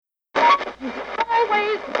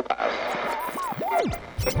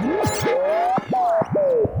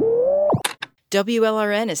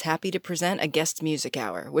WLRN is happy to present a guest music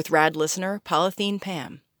hour with rad listener Polythene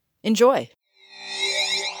Pam. Enjoy!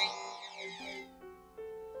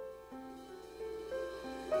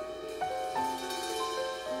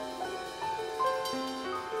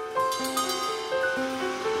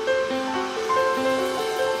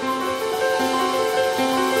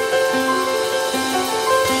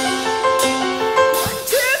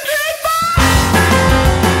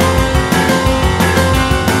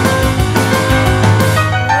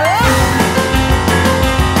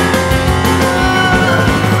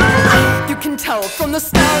 From the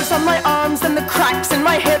scars on my arms and the cracks in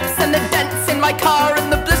my hips and the dents in my car and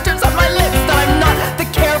the blisters on my lips that I'm not the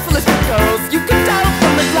carefulest of girls. You can tell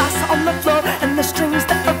from the glass on the floor and the strings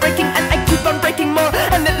that are breaking, and I keep on breaking more,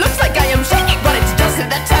 and it looks like I am shaking, but it's just the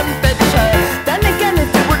temperature. Then again, if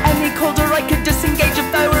it were any colder, I could disengage.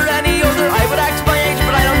 If I were any older, I would act my age,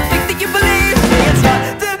 but I don't think that you believe me. It's not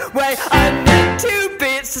the way I'm meant to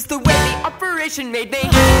be, it's just the way the operation made me.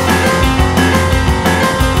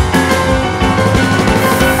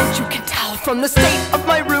 From the state of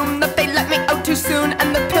my room that they let me out too soon,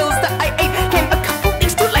 and the pills that I ate came a couple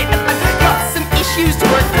weeks too late, and I've got some issues to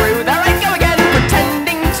work through. There I go again,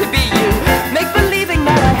 pretending to be you, make believing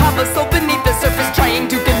that I have a soul beneath the surface,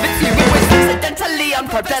 trying to convince you it was accidentally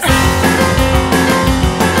on purpose.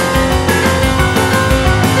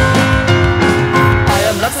 I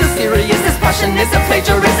am not so serious, this passion is a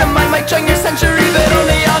plagiarism. I might join your century, but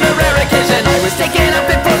only on a rare occasion. I was taken up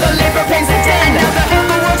before the labor pains and ten, and now the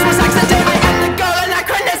whole world was accident.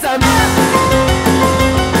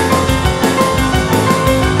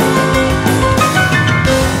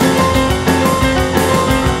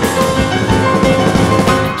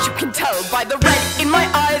 You can tell by the red in my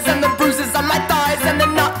eyes and the bruises on my thighs and the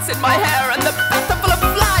knots in my hair and the bathtub full of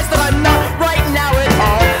flies that I'm not right now at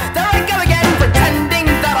all. There I go again, pretending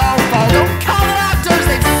that I'll fall. Don't call it actors,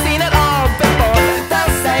 they've seen it all before.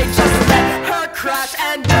 They'll say just let her crash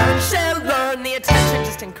and burn. She'll learn, the attention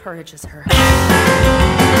just encourages her.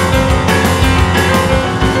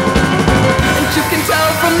 You can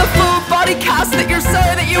tell from the full body cast that you're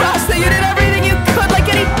sorry that you asked, that you did everything you could like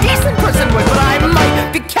any decent person would, but I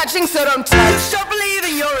might be catching, so don't touch. Stop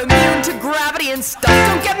believing you're immune to gravity and stuff.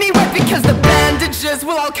 Don't get me wet because the bandages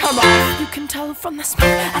will all come off. You can tell from the smoke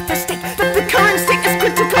at the stake that the current state is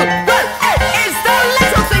critical. Well, it is the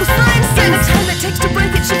little things, for instance. The time it takes to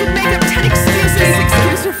break it, she can make up 10 excuses.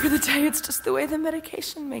 Excuse her for the day, it's just the way the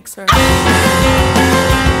medication makes her.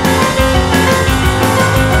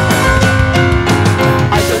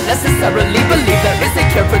 I don't necessarily believe there is a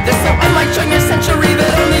cure for this, so I might join your century,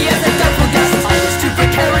 but only as a doubtful guest. I was too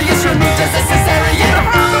precarious, removed as a cesarean.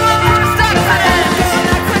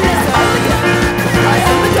 I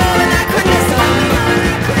am the girl anachronism.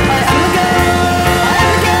 I am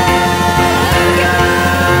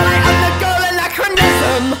the girl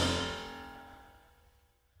anachronism.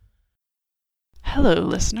 Hello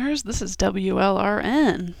listeners, this is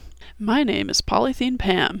WLRN. My name is Polythene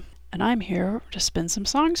Pam, and I'm here to spin some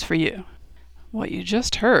songs for you. What you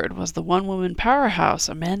just heard was the one-woman powerhouse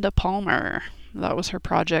Amanda Palmer. That was her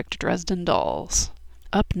project Dresden Dolls.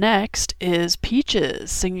 Up next is Peaches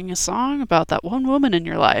singing a song about that one woman in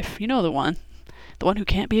your life. You know the one who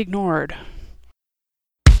can't be ignored.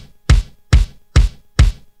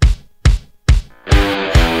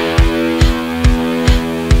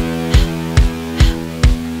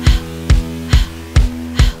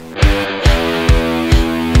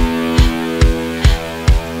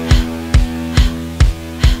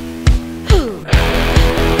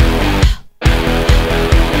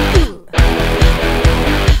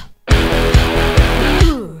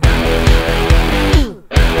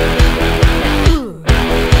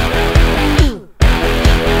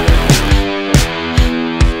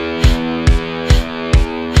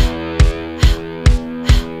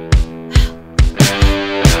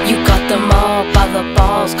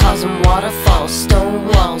 Causing waterfalls, stone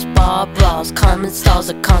walls, bar brawls, common stalls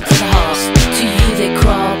at concert halls. To you they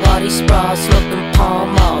crawl, body sprawl, smoking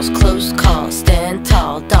palm malls, close calls, stand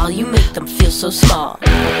tall, doll, you make them feel so small.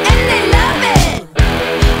 And they love it!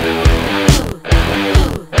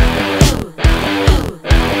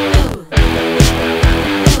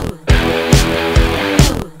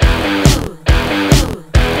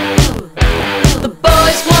 The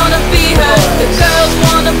boys wanna be her, the girls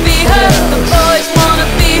wanna be her, the boys wanna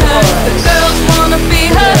be her, the girls wanna be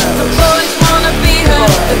her, the boys wanna be her,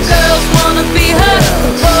 the girls wanna be her,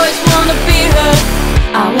 the boys wanna be her.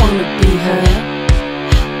 I wanna be her,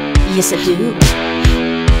 yes I do.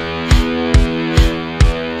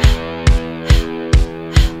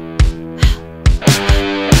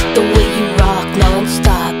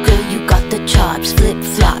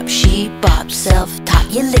 flip-flop, she bops, self-taught,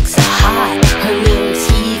 your licks are hot. Her lyrics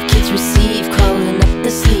heave, kids receive, crawling up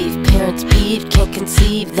the sleeve. Parents peeved, can't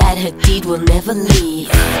conceive that her deed will never leave.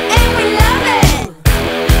 And we love it!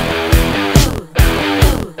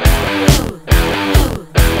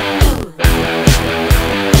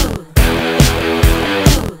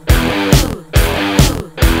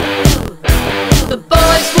 The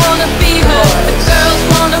boys wanna be her, the girls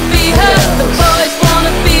wanna be her. The boys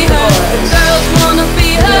wanna be her, the girls wanna be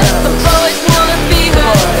her. The boys wanna be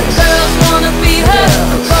her, the girls wanna be her.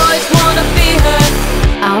 The boys wanna be her.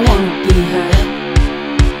 I wanna be her,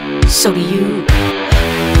 so do you.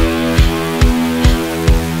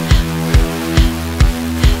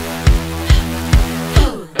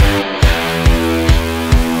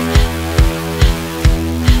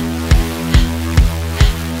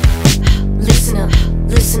 Listen up,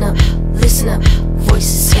 listen up, listen up.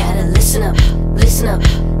 Voices scatter, listen up, listen up,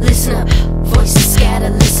 listen up. Voices scatter,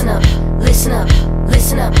 listen up, listen up,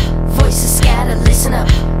 listen up. Voices scatter, listen up,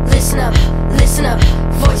 listen up, listen up.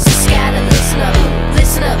 Voices scatter, listen up,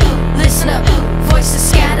 listen up, listen up. Voices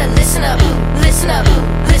scatter, listen up, listen up,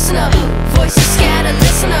 listen up. Voices scatter,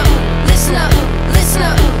 listen up, listen up, listen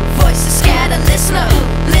up. Voices scatter, listen up,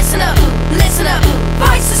 listen up, listen up.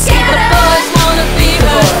 Voices scatter. The boys wanna be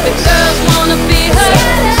her, the girls wanna be her.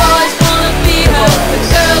 The boys wanna be her, the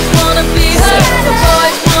girls wanna be her. The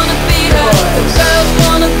boys wanna be her, the girls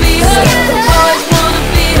wanna be her. The boys wanna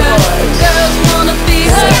be her, the girls wanna be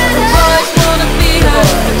her. The boys wanna be her,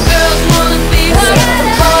 the girls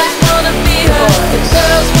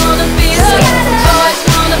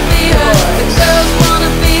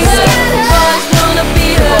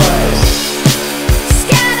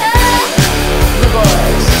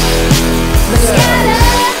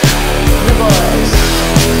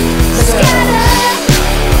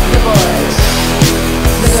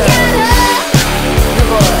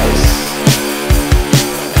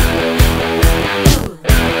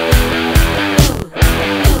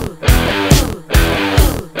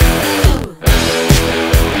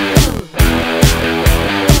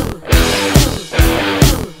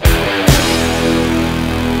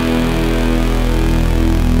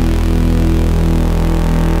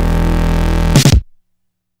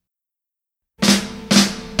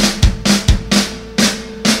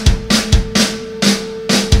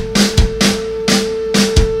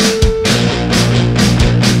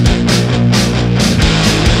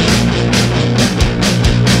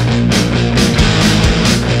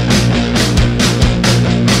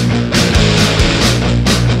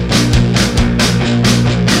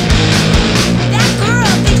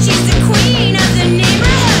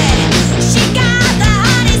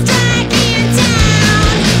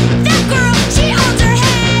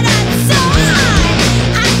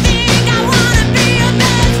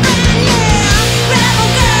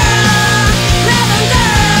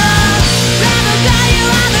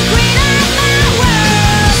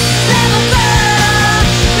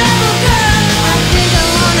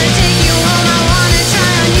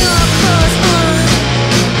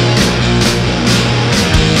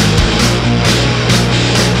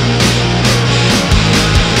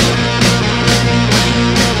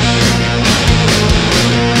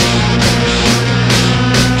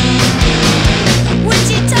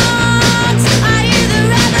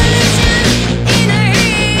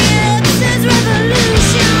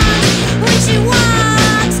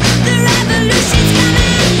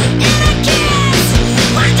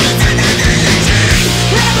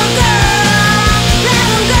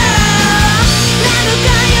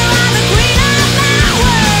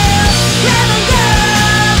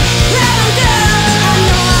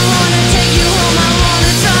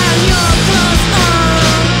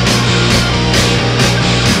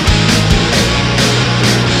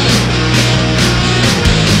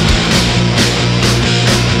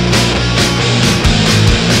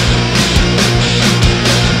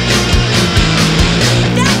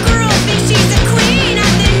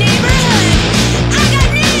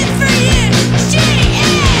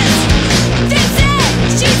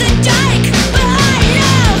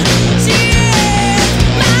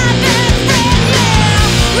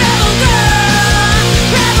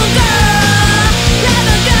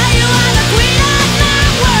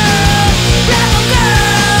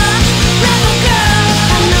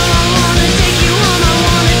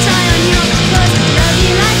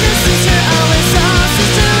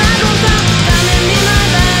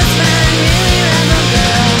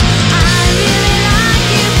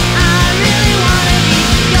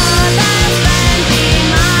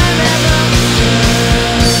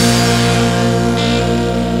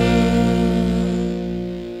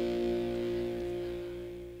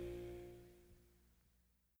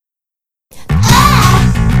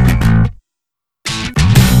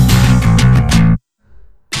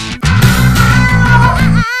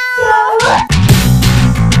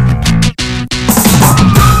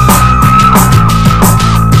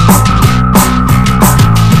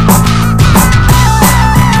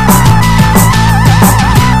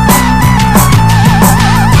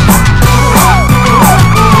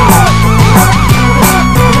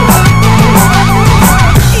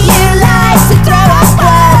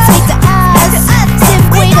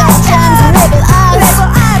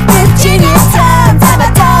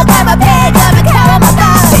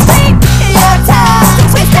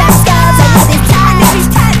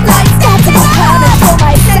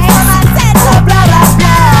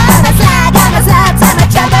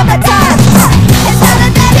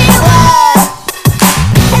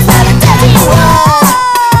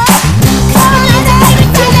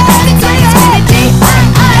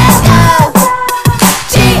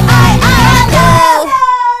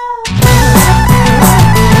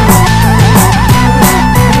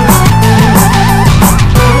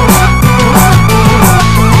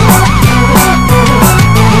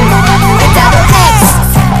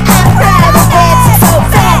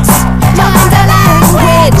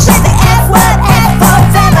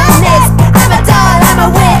I'm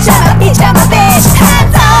a witch, I'm a peach, I'm a bitch.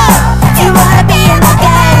 Hands up! You wanna be in the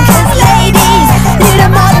gang? 'Cause ladies need a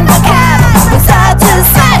modern vocab. We start to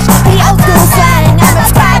smash the old school slang. I'm a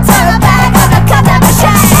sprite to the back of a cup that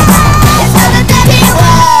shine. It's not a dirty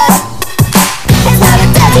word. It's not a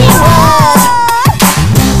dirty word.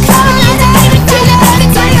 Come on, let's take it to the hood and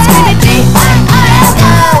say it's gonna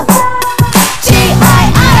G-I-I-L-O.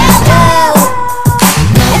 G-I-I-L-O.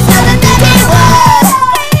 It's not a dirty word.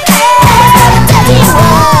 It's not a dirty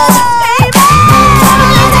word. Come on,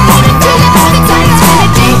 let's take it to the hood and say it's gonna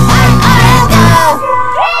G-I-I-L-O.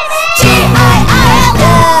 G-I-I-L-O.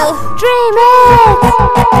 Dream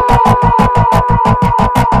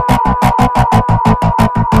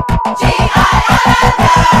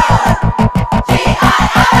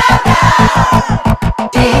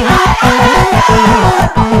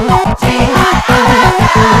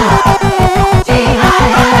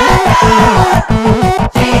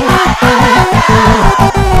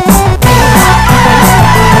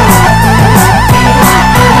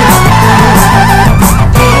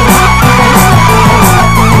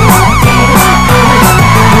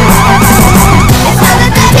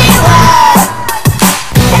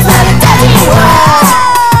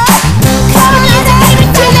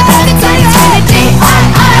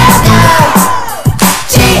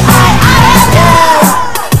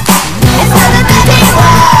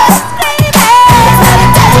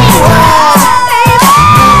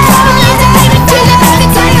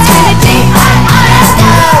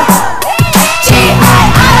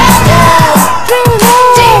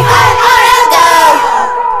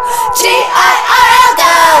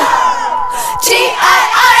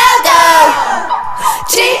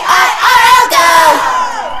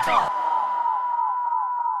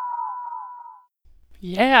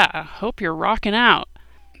Yeah, hope you're rocking out.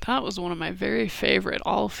 That was one of my very favorite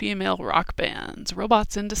all-female rock bands,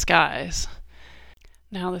 Robots in Disguise.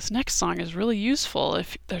 Now, this next song is really useful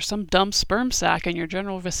if there's some dumb sperm sack in your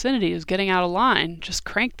general vicinity who's getting out of line. Just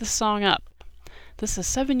crank this song up. This is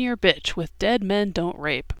 7 Year Bitch with Dead Men Don't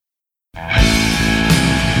Rape.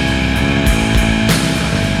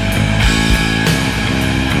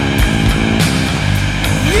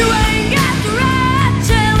 You ain't got the right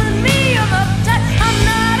telling me I'm uptight. I'm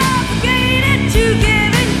not obligated to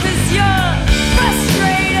give in 'cause you're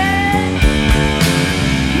frustrated.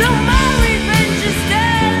 No more revenge is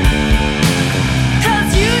dead, 'cause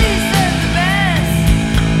you deserve the best.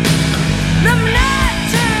 I'm not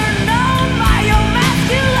turned on by your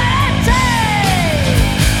masculinity.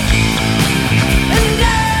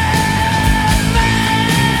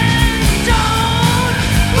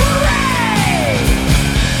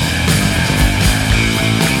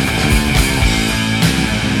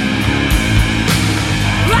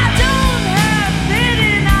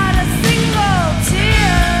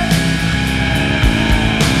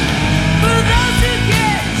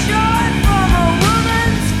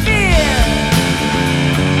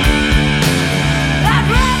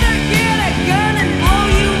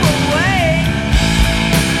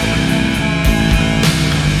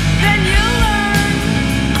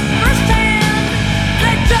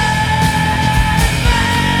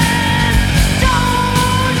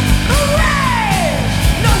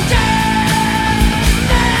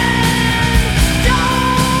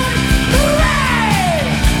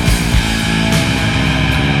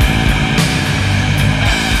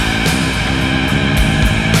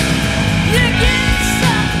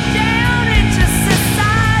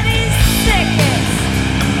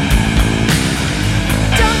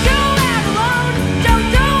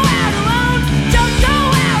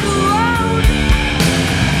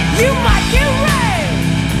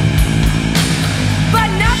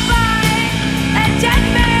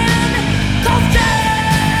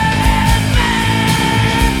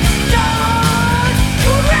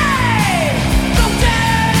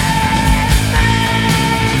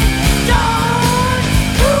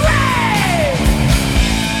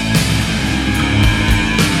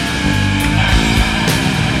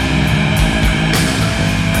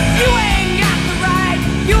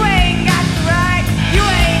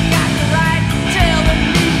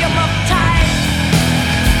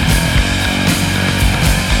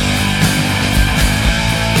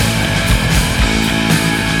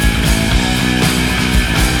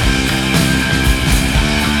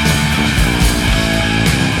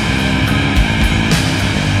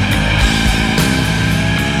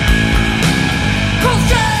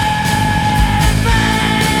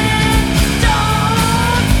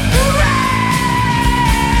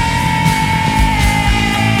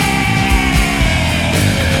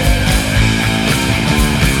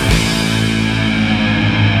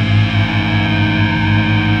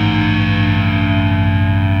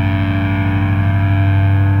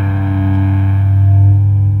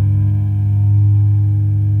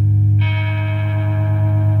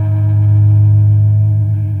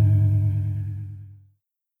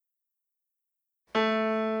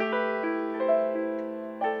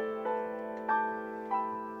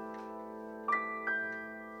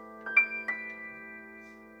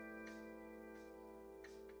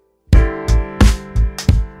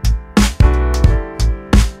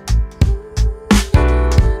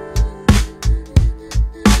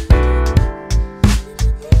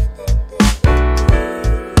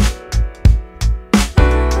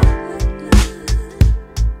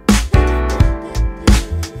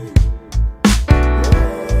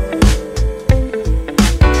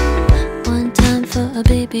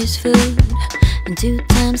 baby's food, and 2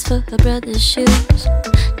 times for her brother's shoes.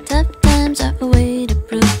 Tough times are a way to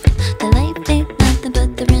prove that life ain't nothing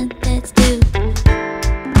but the rent that's due.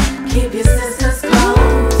 Keep your sisters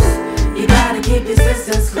close. You gotta keep your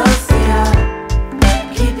sisters close to ya.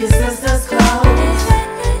 Keep your sisters close.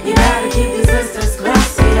 You gotta keep your sisters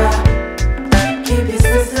close to ya. Keep your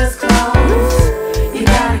sisters close. You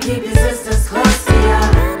gotta keep your sisters close to ya.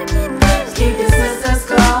 Keep your sisters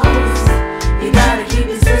close. You gotta keep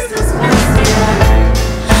your sisters close to ya.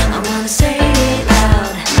 I wanna say it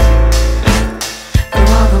loud for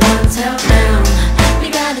all the ones held down. We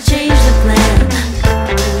gotta change the plan.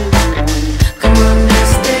 Come on,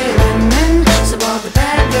 Mr. Women, so all the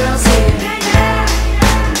bad girls here.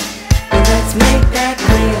 Well, let's make that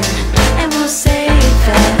clear, and we'll say it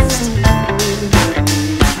fast.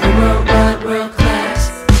 Worldwide, world class.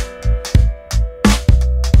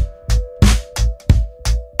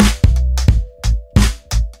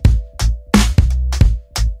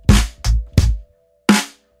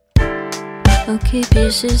 Oh, keep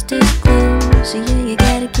your sisters close. Yeah, you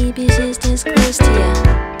gotta keep your sisters close to ya.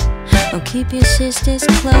 Oh, keep your sisters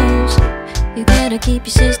close. You gotta keep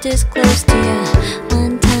your sisters close to ya.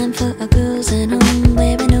 One time for our girls at home,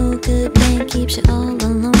 where no good man keeps you all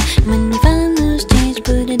alone. When you find loose change,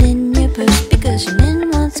 put it in your purse, because your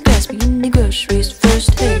man wants grass, but you need groceries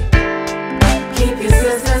first. Hey. Keep your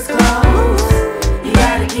sisters close. You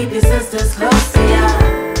gotta keep your sisters close to ya.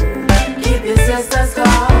 Keep your sisters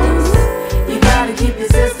close. You gotta keep your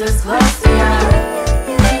sisters close to ya.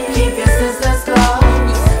 Keep your sisters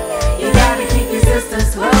close. You gotta keep your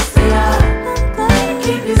sisters close to ya.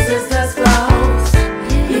 Keep your sisters close.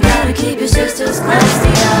 You gotta keep your sisters close to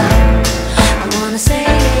ya. I wanna say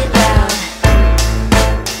it loud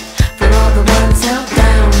for all the ones held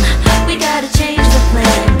down. We gotta change the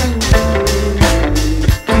plan.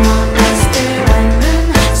 Come on, Mr. Women,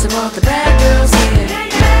 so all the bad girls here.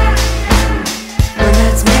 Well,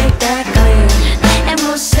 let's make that clear, and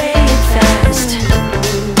we'll say it fast.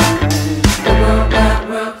 The worldwide,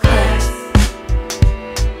 world class.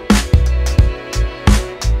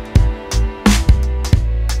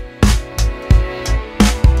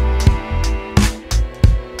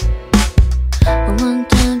 One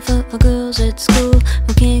time for our girls at school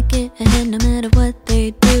who can't get ahead no matter what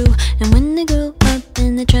they do. And when they grow up,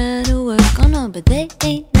 then they try to work. Oh no, but they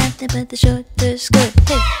ain't nothing but the shorter skirt.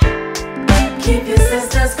 Hey. Keep your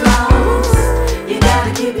sisters close. You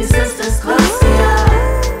gotta keep your sisters close to ya.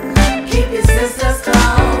 Keep your sisters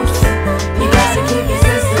close. You gotta keep your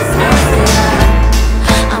sisters close to ya.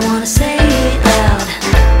 I wanna say it loud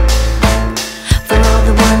for all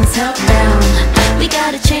the ones held down. We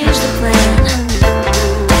gotta change the plan.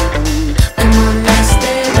 Come on,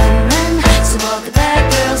 Mr. Women, so all the bad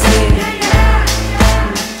girls here.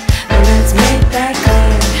 Well, let's make that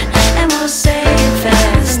clear, and we'll say it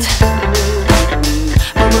fast.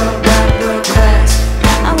 Worldwide, world class.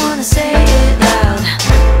 I wanna say it loud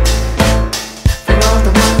for all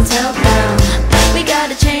the ones held down. We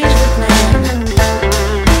gotta change the plan.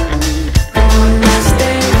 Come on, Mr.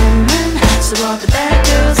 Women, so all the bad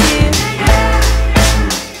girls here.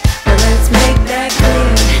 Well, let's make that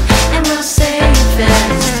clear, and we'll say it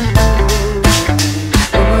fast.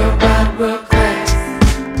 Worldwide, world class.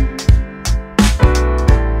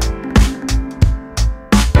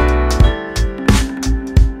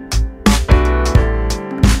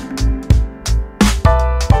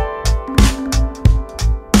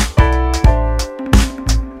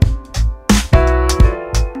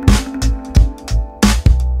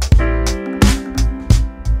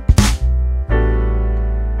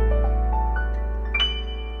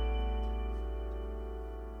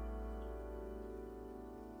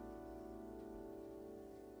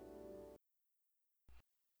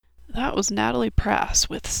 That was Natalie Prass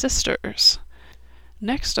with Sisters.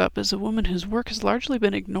 Next up is a woman whose work has largely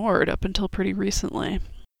been ignored up until pretty recently.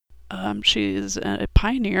 She's a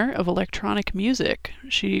pioneer of electronic music.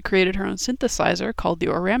 She created her own synthesizer called the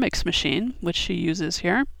Oramix machine, which she uses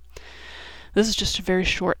here. This is just a very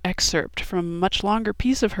short excerpt from a much longer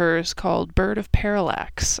piece of hers called Bird of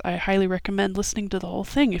Parallax. I highly recommend listening to the whole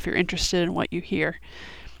thing if you're interested in what you hear.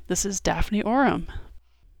 This is Daphne Oram.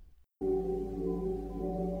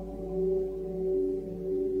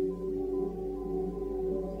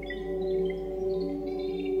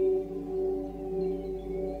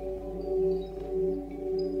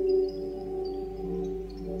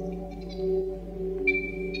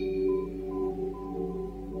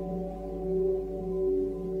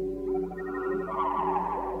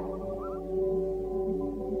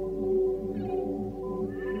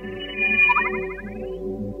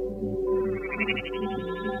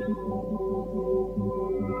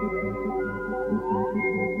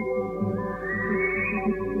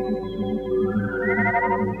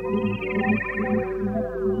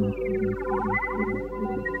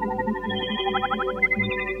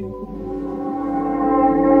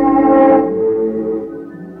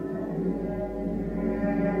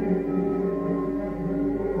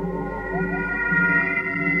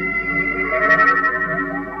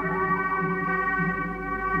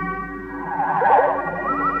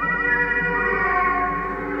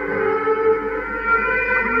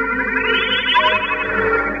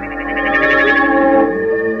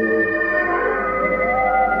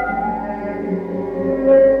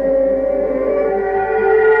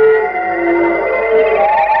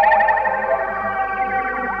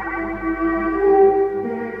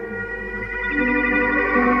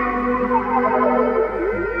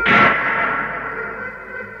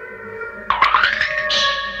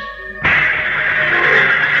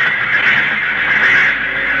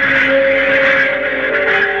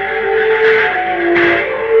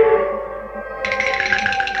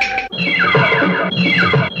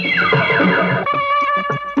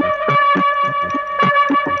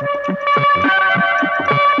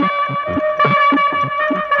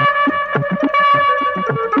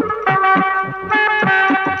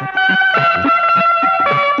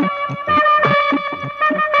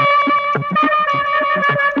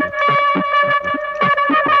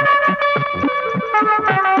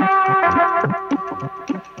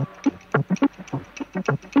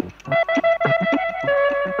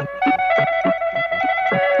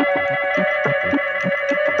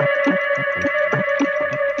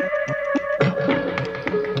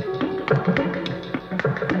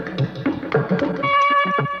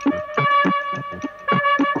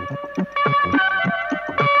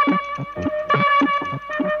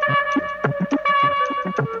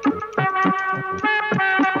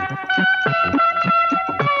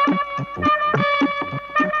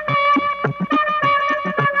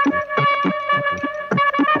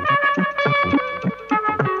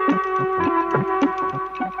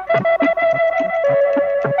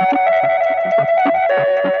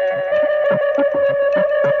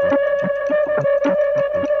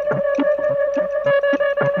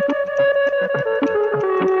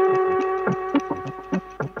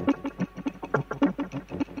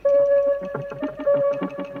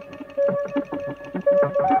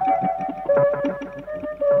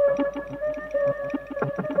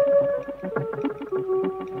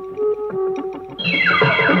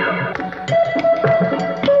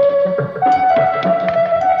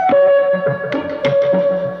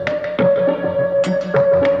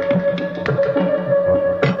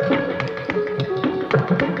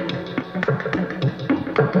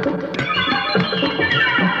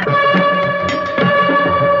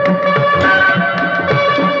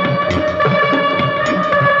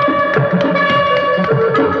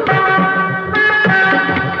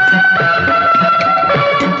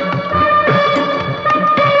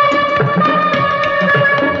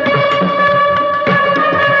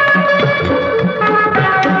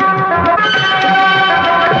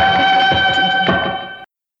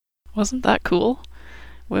 Wasn't that cool?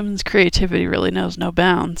 Women's creativity really knows no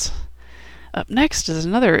bounds. Up next is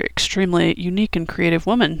another extremely unique and creative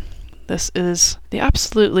woman. This is the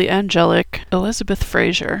absolutely angelic Elizabeth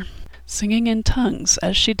Fraser, singing in tongues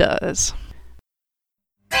as she does.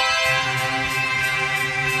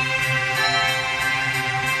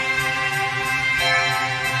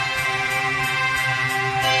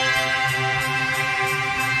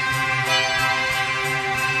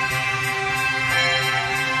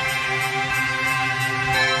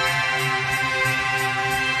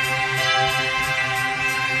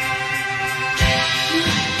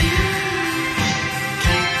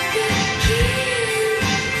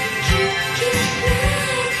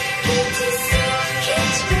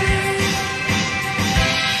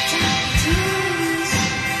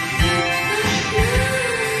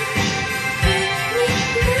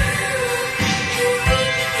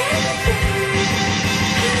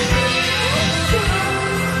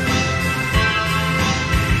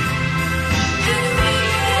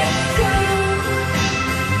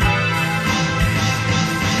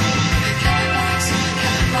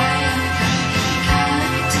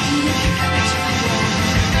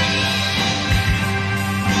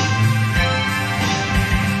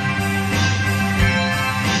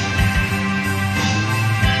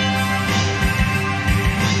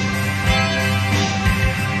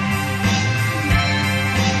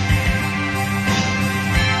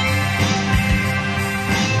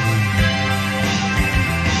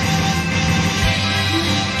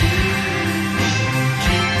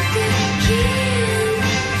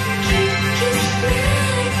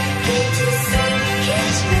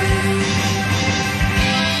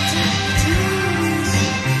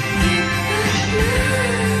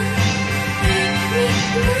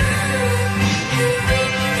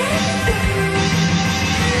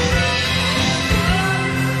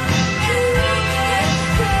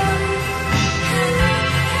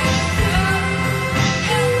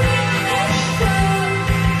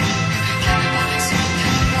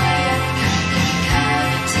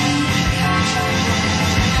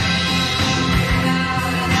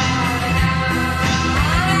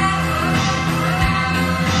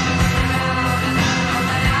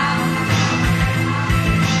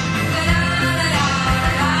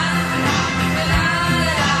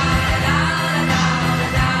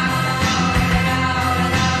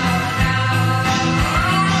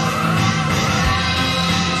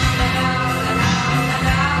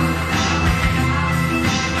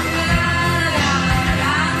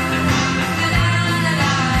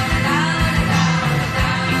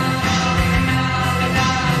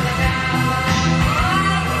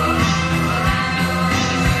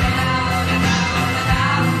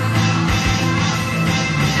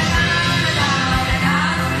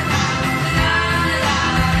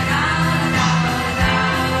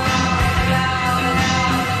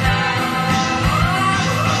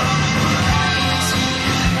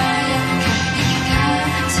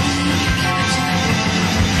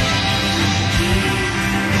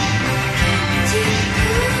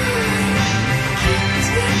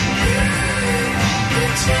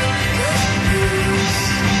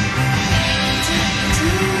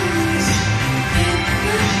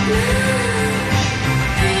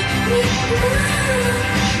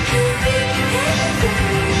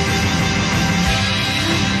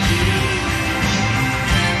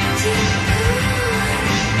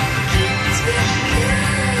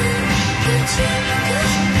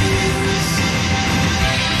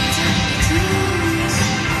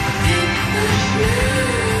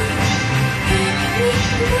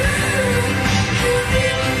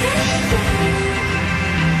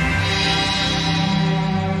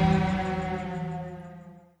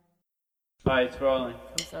 Hi, it's rolling.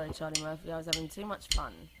 I'm sorry, Charlie Murphy. I was having too much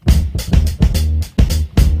fun.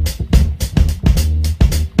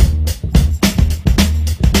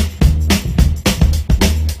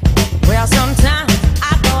 Well, sometimes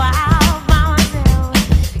I go out by myself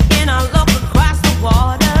and I look across the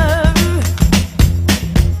water,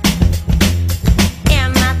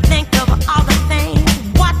 and I think of all the things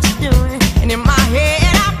what you're doing, and in my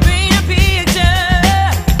head I paint a picture.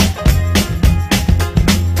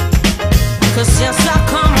 'Cause since I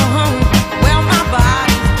come home, well, my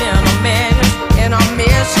body's been a mess.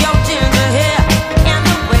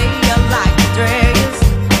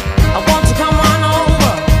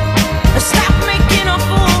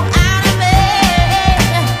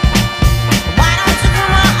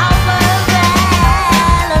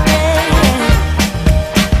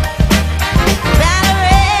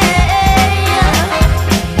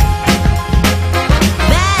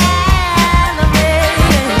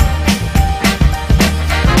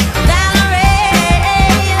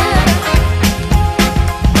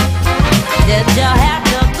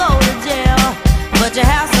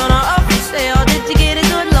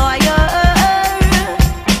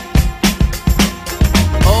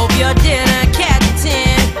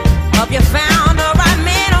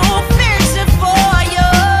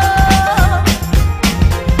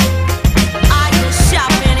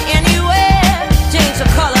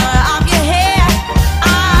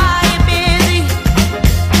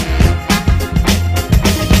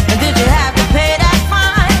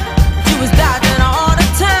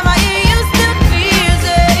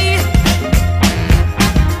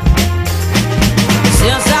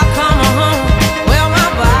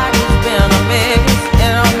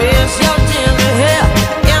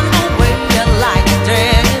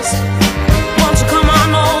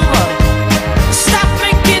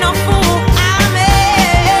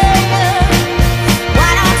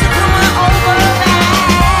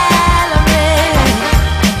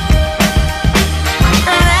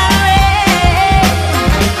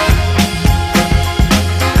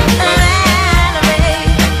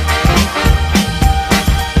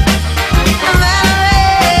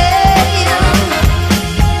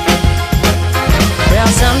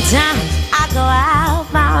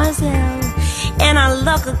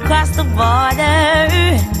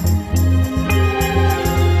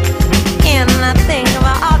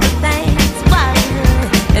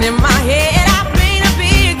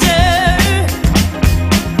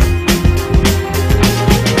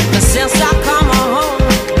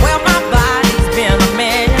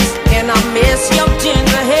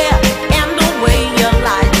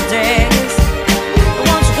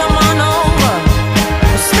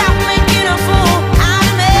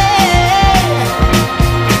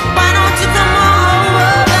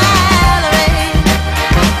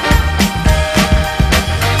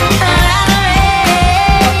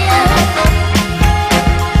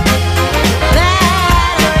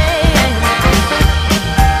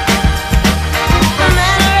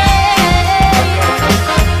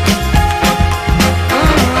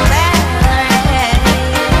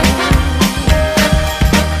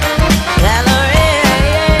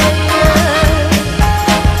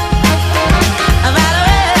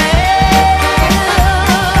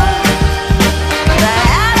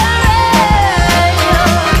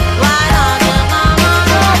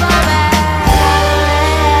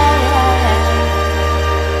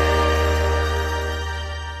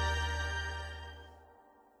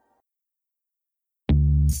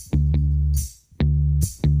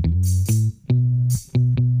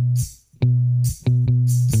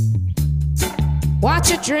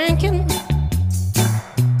 you drinking?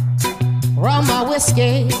 Rum or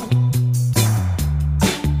whiskey?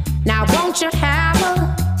 Now won't you have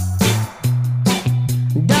a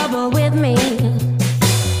double with me?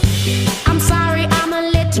 I'm sorry I'm a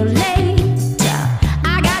little late.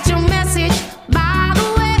 I got your message, by the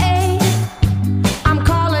way. I'm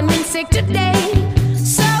calling in sick today.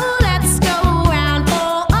 So let's go round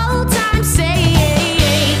for old time's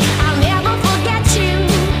sake. I'll never forget you.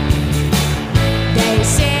 They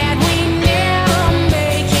said we never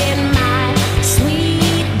make it, my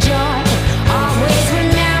sweet joy. Always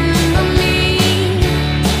remember me.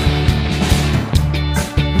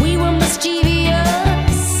 We were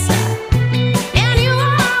mischievous, and you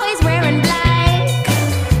were always wearing black.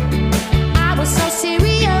 I was so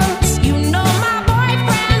serious, you know my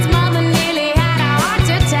boyfriend's mother nearly had a heart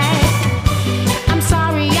attack. I'm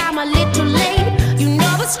sorry I'm a little late. You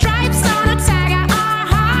know the stripes on a tiger are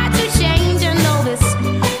hard to change. You know this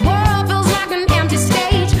world feels like an empty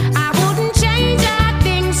stage. I wouldn't change a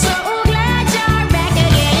thing, so glad you're back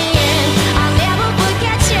again. I'll never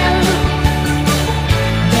forget you.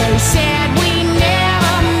 They said we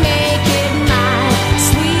never make it, my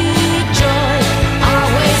sweet joy.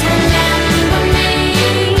 Always remember me.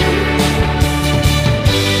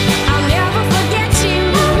 I'll never forget you.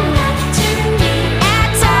 At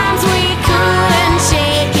times we couldn't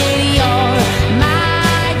shake it. You're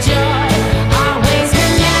my joy. Always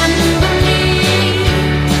remember me.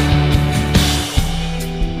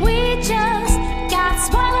 We just got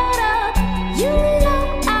swallowed up. You know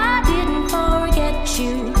I didn't forget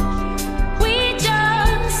you. We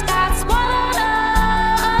just got swallowed up.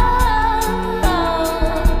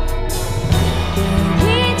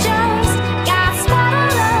 We just got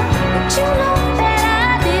swallowed up. But you know that I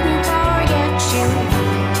didn't forget you.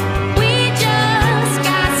 We just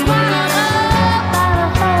got swallowed up by the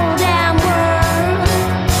whole damn world.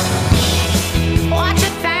 What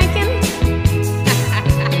you thinking?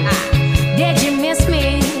 Did you miss me?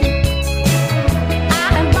 I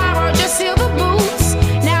have borrowed your silver boots.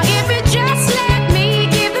 Now if you just let me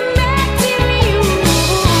give them back to you,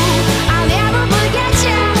 I'll never forget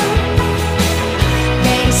you.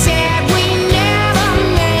 They said we never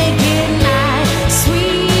make it, my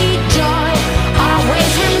sweet joy.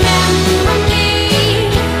 Always remember me.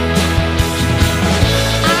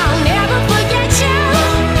 I'll never forget you.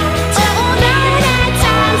 Oh, night at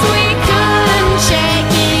times we couldn't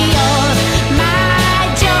shake it. You're my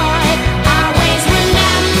joy. Always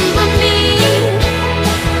remember me.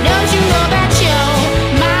 Don't you know that you're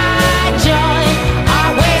my joy?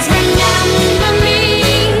 Always remember me.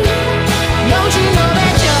 Don't you know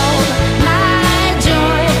that you're my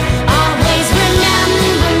joy? Always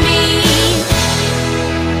remember me.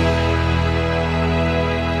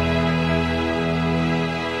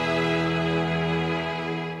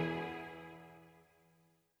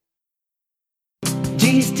 Do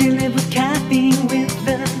you still live with Kathy with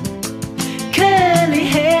the curly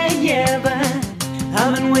hair? Yeah, but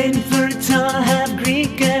I've been waiting for a tall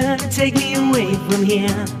half-Greek girl to take me away from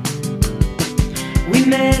here. We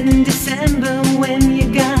met in December when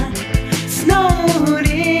you got snowed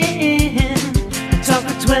in. I talked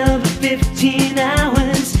for 12 or 15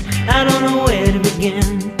 hours. I don't know where to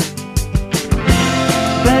begin.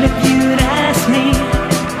 But if you'd asked me,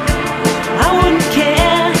 I wouldn't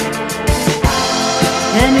care.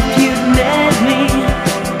 And if you'd let me,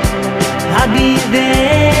 I'd be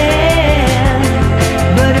there.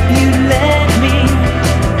 But if you'd let me,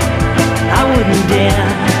 I wouldn't dare.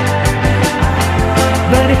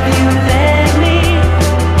 But if you let me,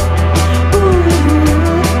 ooh.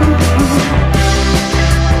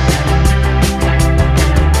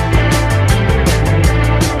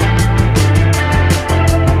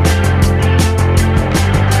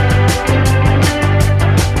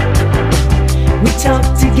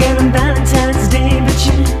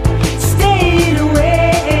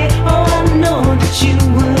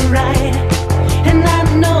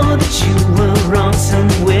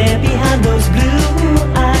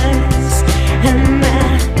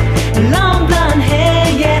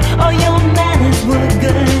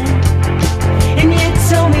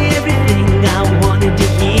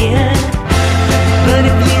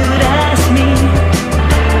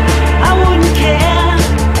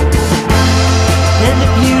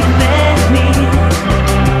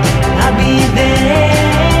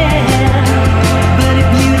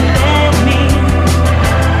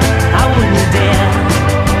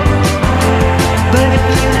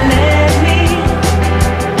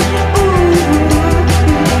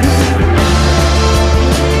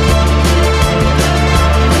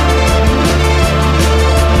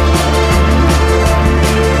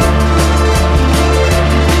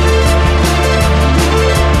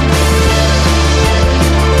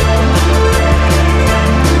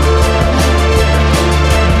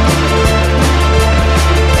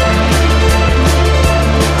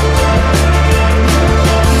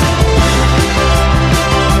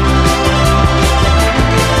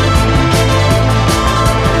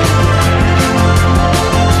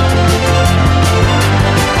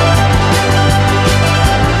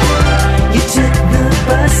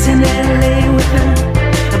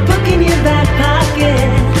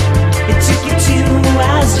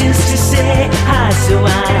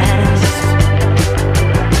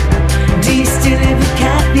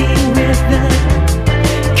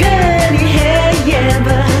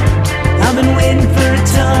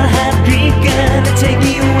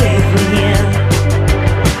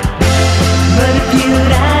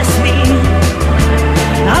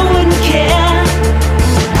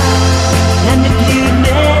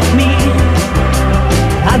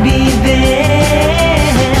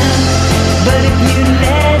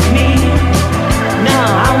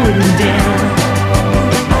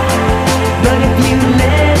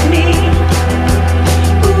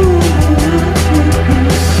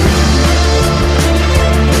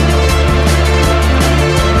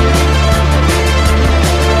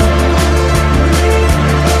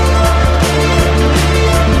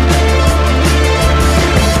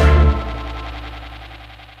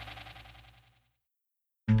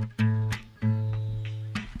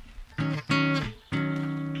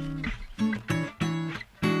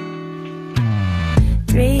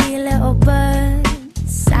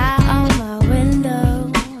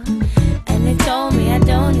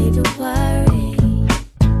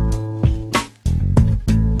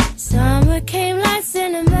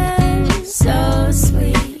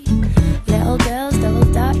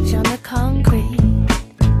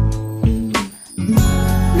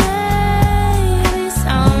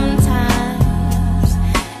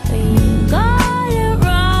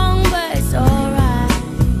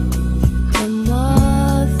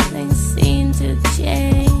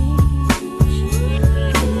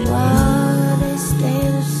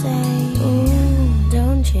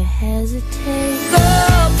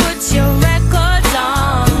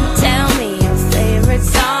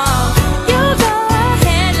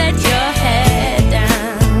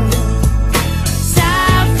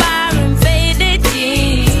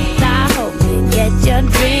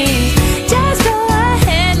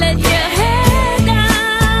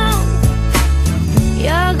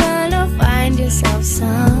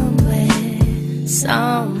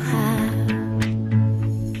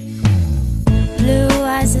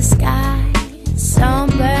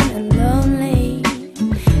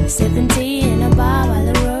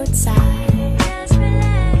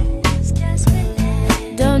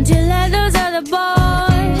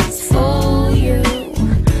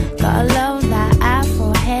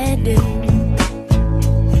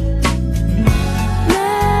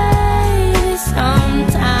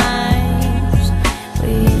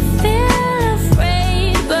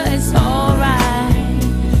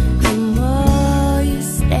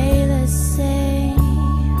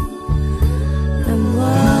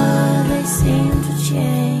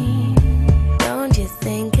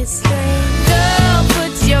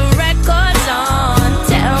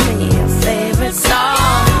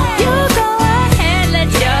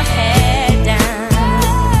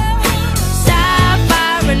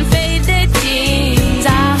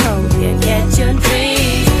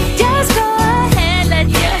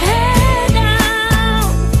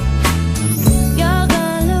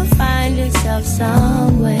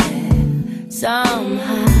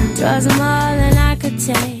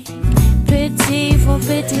 take. Pity for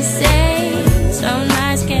pity's sake. Some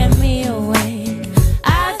nights kept me awake.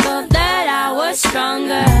 I thought that I was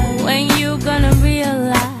stronger. When you gonna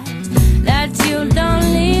realize that you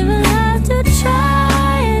don't even have to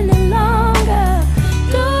try any longer?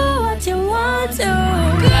 Do what you want to.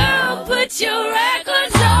 Girl, put your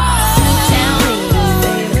records on. Tell me your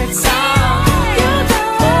favorite song. You go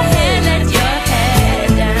ahead, let your head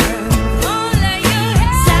down.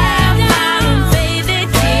 Sapphire and faded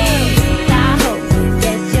teeth. I hope you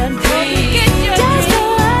get your dream. Just go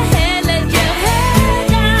ahead, let your head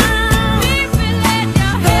down.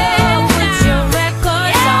 Girl, put your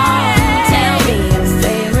records on. Tell me your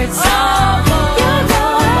favorite song. You go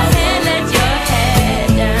ahead, let your head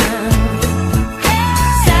down.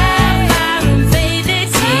 Sapphire and faded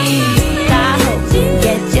teeth. I hope you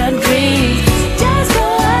get your dreams. Just go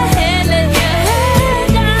ahead, let your head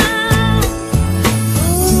down.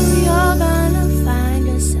 Ooh, you're gonna find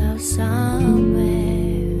yourself somewhere,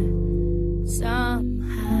 somehow.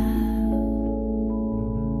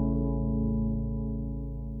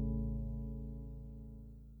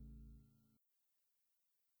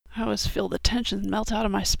 I always feel the tension melt out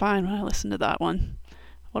of my spine when I listen to that one.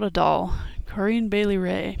 What a doll. Corinne Bailey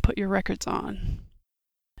Rae, Put Your Records On.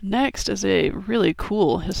 Next is a really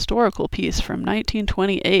cool historical piece from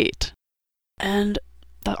 1928. And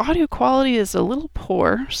the audio quality is a little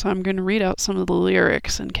poor, so I'm going to read out some of the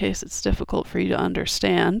lyrics in case it's difficult for you to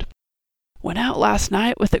understand. Went out last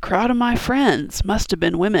night with a crowd of my friends. Must have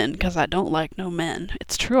been women, 'cause I don't like no men.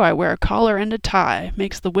 It's true I wear a collar and a tie.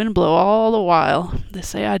 Makes the wind blow all the while. They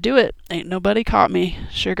say I do it. Ain't nobody caught me.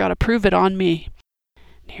 Sure gotta prove it on me.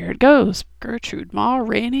 And here it goes. Gertrude Ma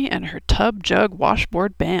Rainey and her Tub Jug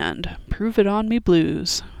Washboard Band. Prove It On Me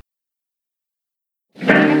Blues.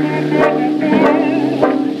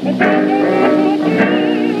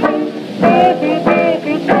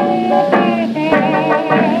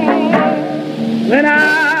 Went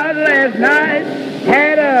out last night,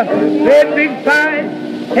 had a great big fight.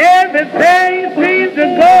 Everything seems to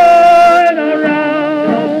go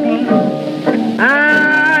wrong. I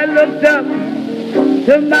looked up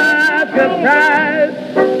to my surprise,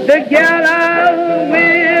 the gal I was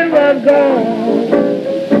with was gone.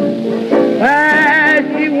 Where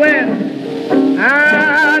she went, I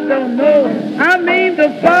don't know. I mean to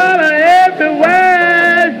follow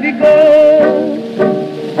everywhere she goes.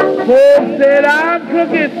 Folks said I'm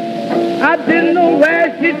crooked. I didn't know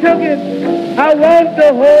where she took it. I want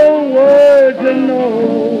the whole world to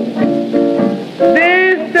know.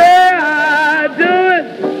 They say I do it.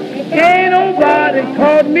 Ain't nobody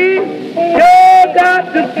caught me. Sure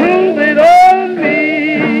got to prove it on me.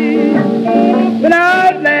 Went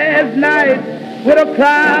out last night with a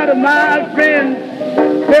crowd of my friends.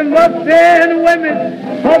 Them must been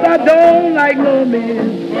women, 'cause I don't like no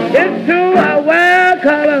men. It's true I wear a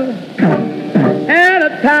collar and a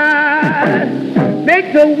tie.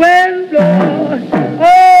 Makes the wind blow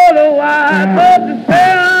all the while. But to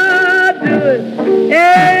say I do it,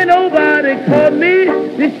 ain't nobody caught me.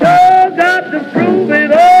 They sure got to prove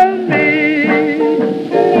it on me.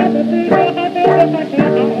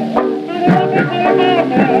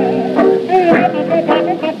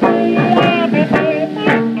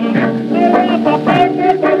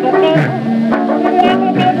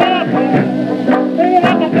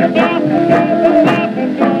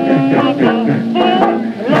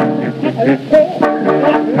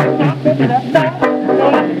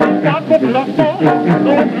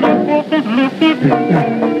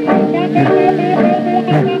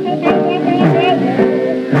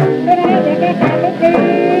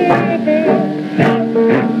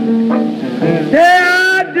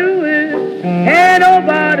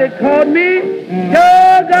 Caught me,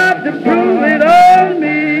 sure got to prove it on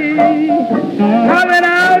me. I went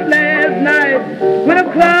out last night with a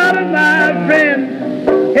crowd of my friends.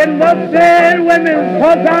 It must be women,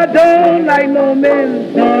 'cause I don't like no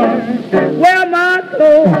men. Wear my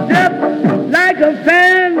clothes just like a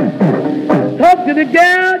fan. Talk to the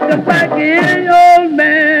girl just like any old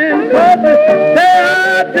man. 'Cause say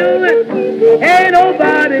I do it, ain't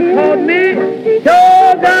nobody caught me.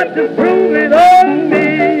 Sure got to prove it on me.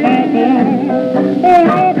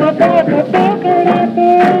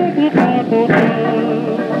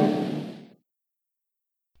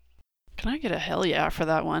 Can I get a hell yeah for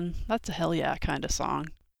that one? That's a hell yeah kind of song.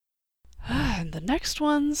 And the next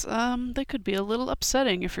ones, they could be a little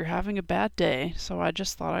upsetting if you're having a bad day, so I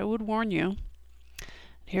just thought I would warn you.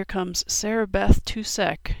 Here comes Sarah Beth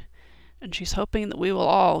Tusek, and she's hoping that we will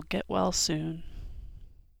all get well soon.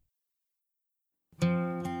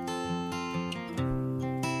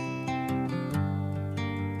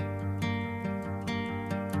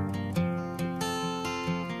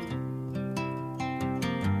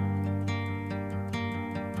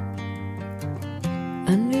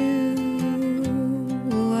 I knew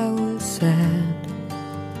I was sad.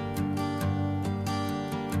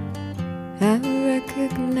 I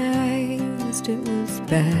recognized it was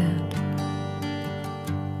bad.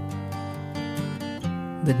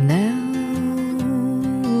 But now,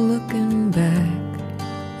 looking back,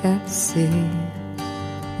 I see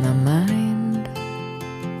my mind,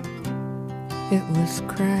 it was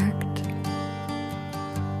cracked.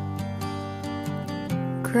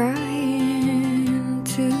 Crying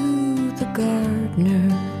to the gardener,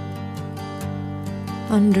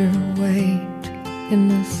 underweight in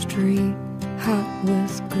the street, hot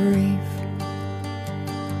with grief,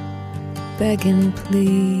 begging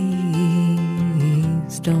please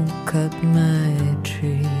don't cut my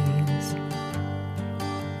trees.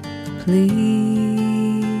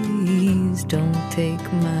 Please don't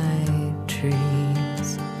take my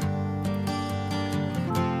trees.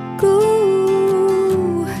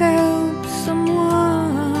 Go help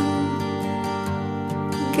someone,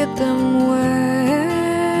 get them well.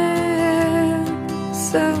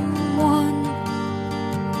 Someone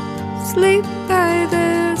sleep by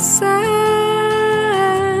their side.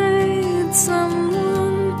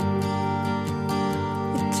 Someone,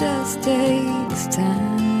 it just takes time.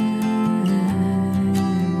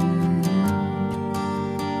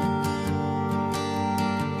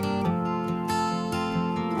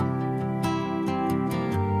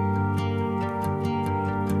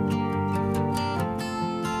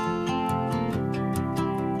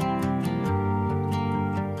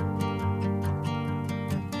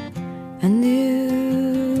 I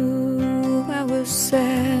knew I was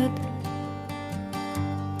sad.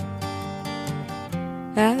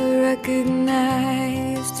 I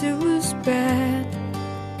recognized it was bad.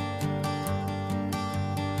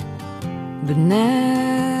 But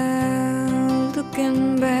now,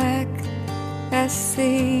 looking back, I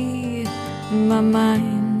see my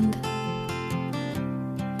mind,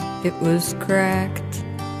 it was cracked.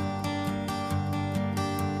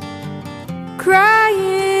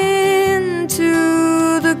 Crying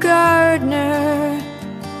to the gardener,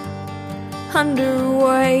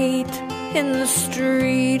 underweight in the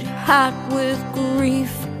street, hot with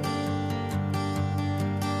grief,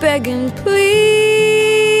 begging please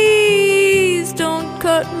don't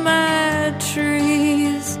cut my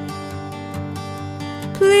trees.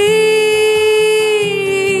 Please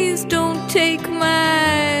don't take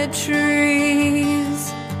my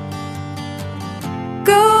trees.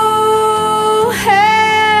 Go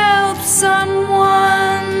help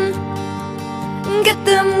someone, get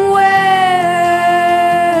them well.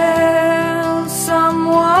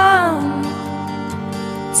 Someone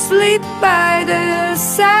sleep by their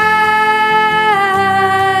side.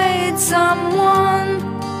 Someone,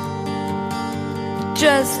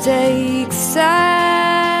 just takes time.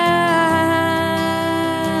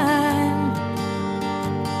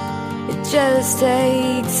 It just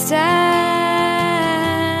takes time.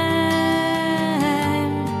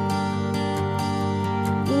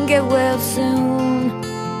 Get well soon.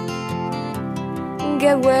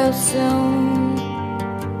 Get well soon.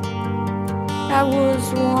 I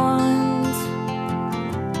was once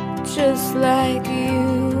just like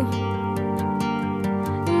you.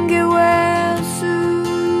 Get well soon.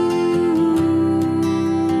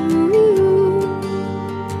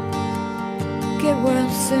 Get well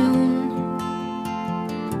soon.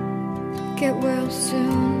 Get well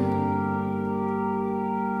soon.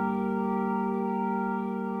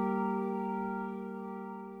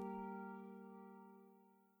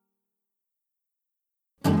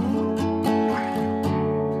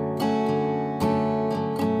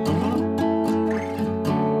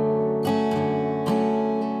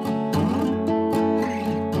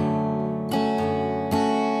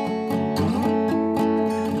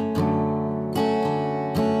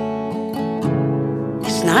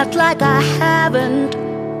 Not like I haven't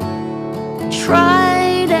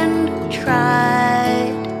tried and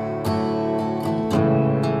tried.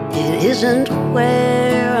 It isn't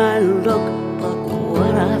where I look, but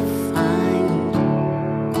what I find.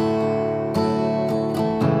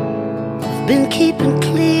 I've been keeping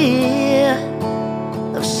clear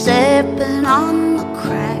of stepping on the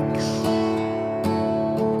cracks.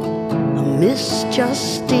 I miss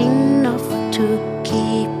just enough to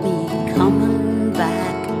keep me coming back.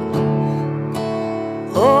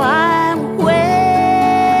 Oh, I'm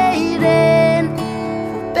waiting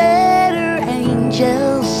for better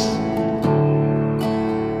angels.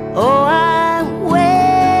 Oh, I'm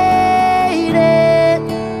waiting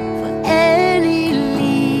for any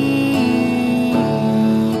lead.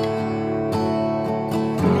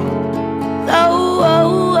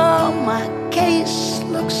 Oh, my case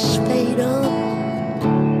looks fatal.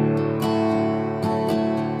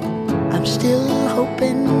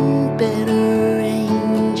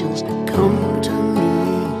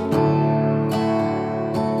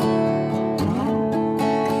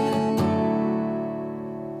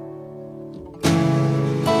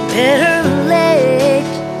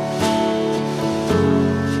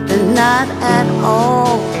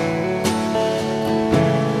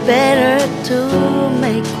 better to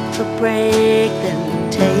make the break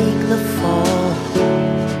than take the fall.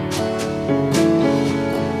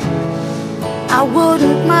 I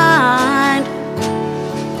wouldn't mind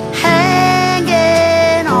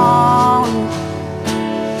hanging on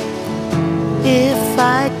if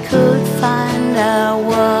I could find out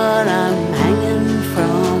what I'm hanging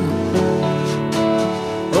from.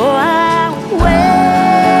 Oh, I'm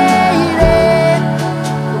waiting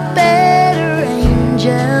for better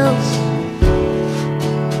angels.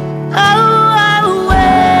 Oh, I'm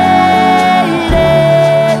waiting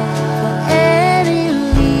for any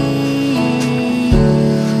lead.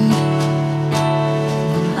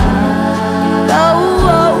 Oh,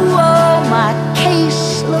 my case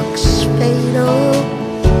looks fatal.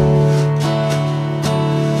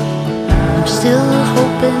 I'm still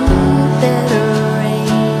hoping better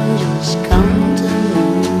angels come to me.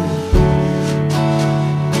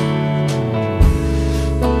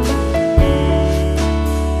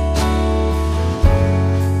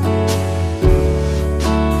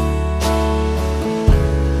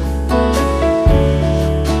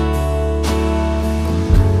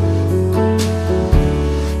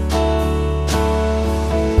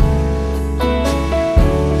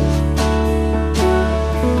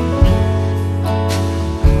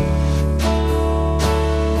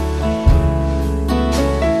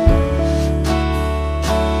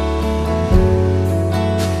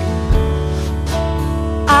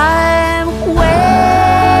 I'm waiting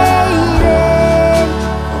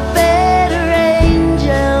for better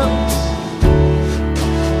angels.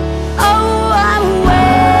 Oh, I'm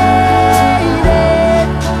waiting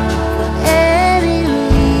for any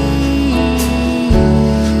lead.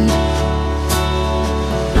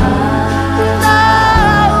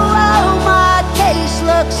 Oh, my case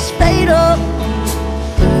looks fatal.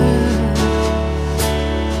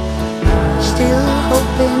 Still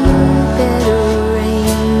hoping better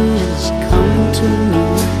angels come to me.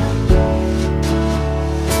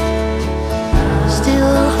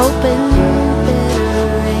 Still hoping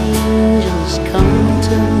better angels come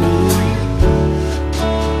to me.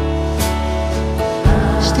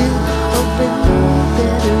 Still hoping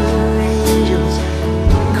better angels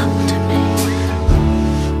come to me.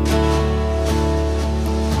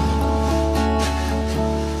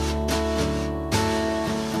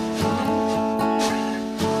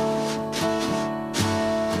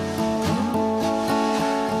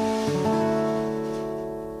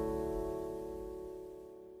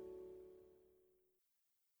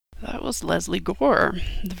 That was Leslie Gore,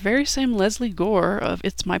 the very same Leslie Gore of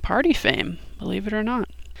It's My Party fame, believe it or not.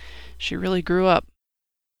 She really grew up.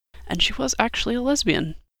 And she was actually a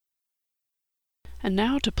lesbian. And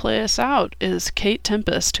now to play us out is Kate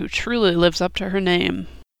Tempest, who truly lives up to her name.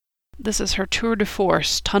 This is her tour de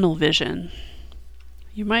force, Tunnel Vision.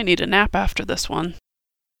 You might need a nap after this one.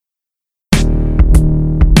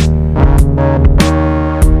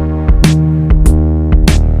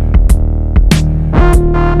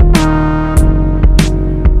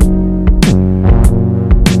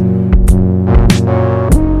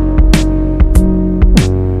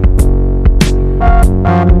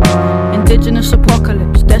 Indigenous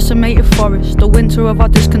apocalypse, decimated forest, the winter of our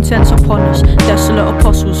discontent's upon us. Desolate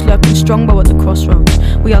apostles lurking strongbow at the crossroads.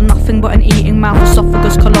 We are nothing but an eating mouth,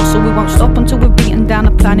 esophagus colossal. We won't stop until we've beaten down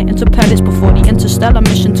the planet into pellets before the interstellar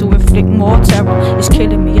mission to inflict more terror. It's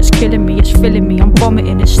killing me, it's killing me, it's filling me. I'm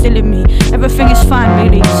vomiting, it's stilling me. Everything is fine,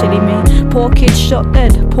 really, silly me. Poor kids shot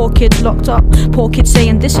dead, poor kids locked up. Poor kids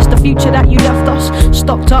saying this is the future that you left us.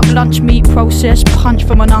 Stocked up lunch meat, processed punch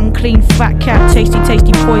from an unclean fat cat. Tasty,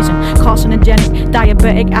 tasty poison, carcinogenic,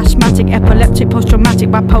 diabetic, asthmatic, epileptic, post-traumatic,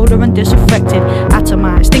 bipolar and disaffected.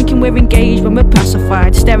 Atomized, thinking we're engaged when we're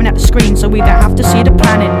pacified. Staring at the screen so we don't have to see the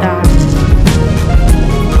planet die.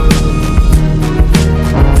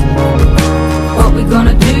 What we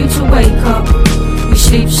gonna do to wake up? We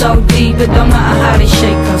sleep so deep it don't matter how they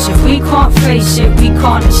shake us. If we can't face it, we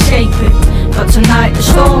can't escape it. But tonight the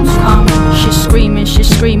storm's coming. She's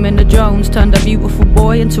screaming, the drones turned a beautiful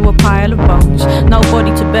boy into a pile of bones.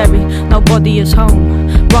 Nobody to bury, nobody is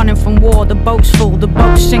home. Running from war, the boat's full, the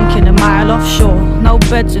boat's sinking a mile offshore. No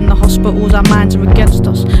beds in the hospitals, our minds are against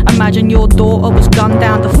us. Imagine your daughter was gunned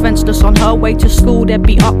down, defenseless. On her way to school there'd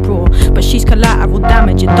be uproar, but she's collateral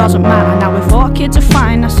damage, it doesn't matter. Now if our kids are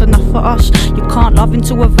fine, that's enough for us. You can't love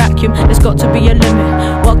into a vacuum, there's got to be a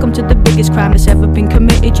limit. Welcome to the biggest crime that's ever been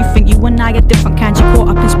committed. You think you and I are different kinds, you caught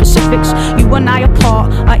up in specifics. You and I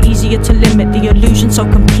apart are easier to limit. The illusion so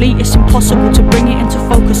complete, it's impossible to bring it into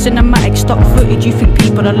focus. Cinematic stock footage, you think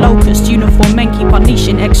people are locusts. Uniform men keep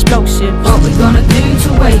unleashing explosives. What we gonna do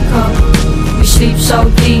to wake up? We sleep so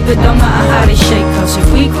deep it don't matter how they shake us.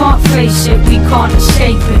 If we we can't face it, we can't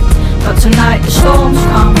escape it. But tonight the storms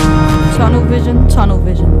come. Tunnel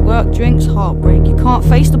vision, work, drinks, heartbreak. You can't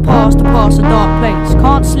face the past a dark place.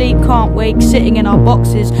 Can't sleep, can't wake, sitting in our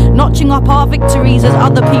boxes, notching up our victories as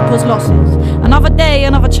other people's losses. Another day,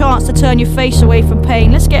 another chance to turn your face away from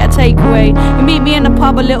pain. Let's get a takeaway. You meet me in the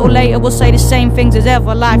pub a little later, we'll say the same things as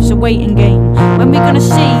ever. Life's a waiting game. When we're gonna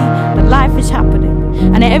see that life is happening,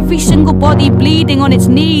 and every single body bleeding on its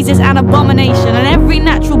knees is an abomination, and every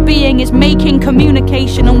natural being is making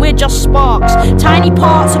communication, and we're just sparks, tiny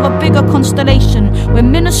parts of a bigger constellation. We're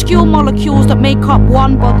minuscule molecules that make up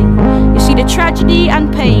one body. You see, the tragedy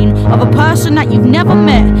and pain of a person that you've never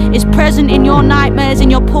met is present in your nightmares, in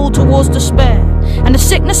your pull towards despair. And the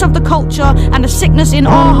sickness of the culture and the sickness in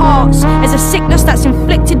our hearts is a sickness that's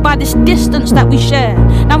inflicted by this distance that we share.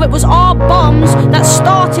 Now it was our bombs that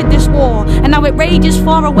started this war, and now it rages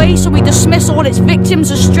far away, so we dismiss all its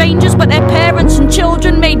victims as strangers, but their parents and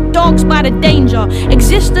children made dogs by the danger.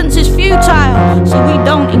 Existence is futile, so we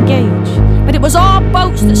don't engage. But it was our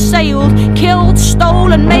boats that sailed, killed,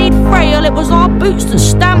 stole and made frail. It was our boots that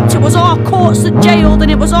stamped, it was our courts that jailed,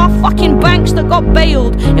 and it was our fucking banks that got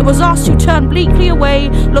bailed. It was us who turned bleakly away,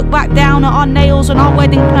 looked back down at our nails and our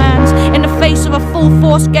wedding plans. In the face of a full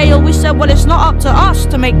force gale, we said, well, it's not up to us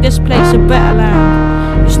to make this place a better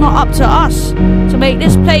land. It's not up to us to make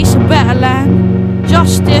this place a better land.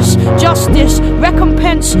 Justice,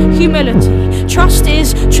 recompense, humility. Trust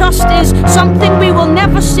is something we will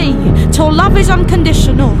never see till love is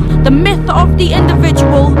unconditional. The myth of the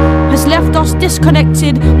individual has left us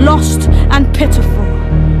disconnected, lost and pitiful.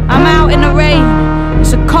 I'm out in the rain,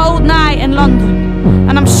 it's a cold night in London,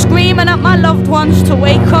 and I'm screaming at my loved ones to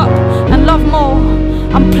wake up and love more.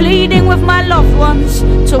 I'm pleading with my loved ones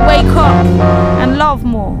to wake up and love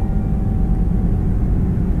more.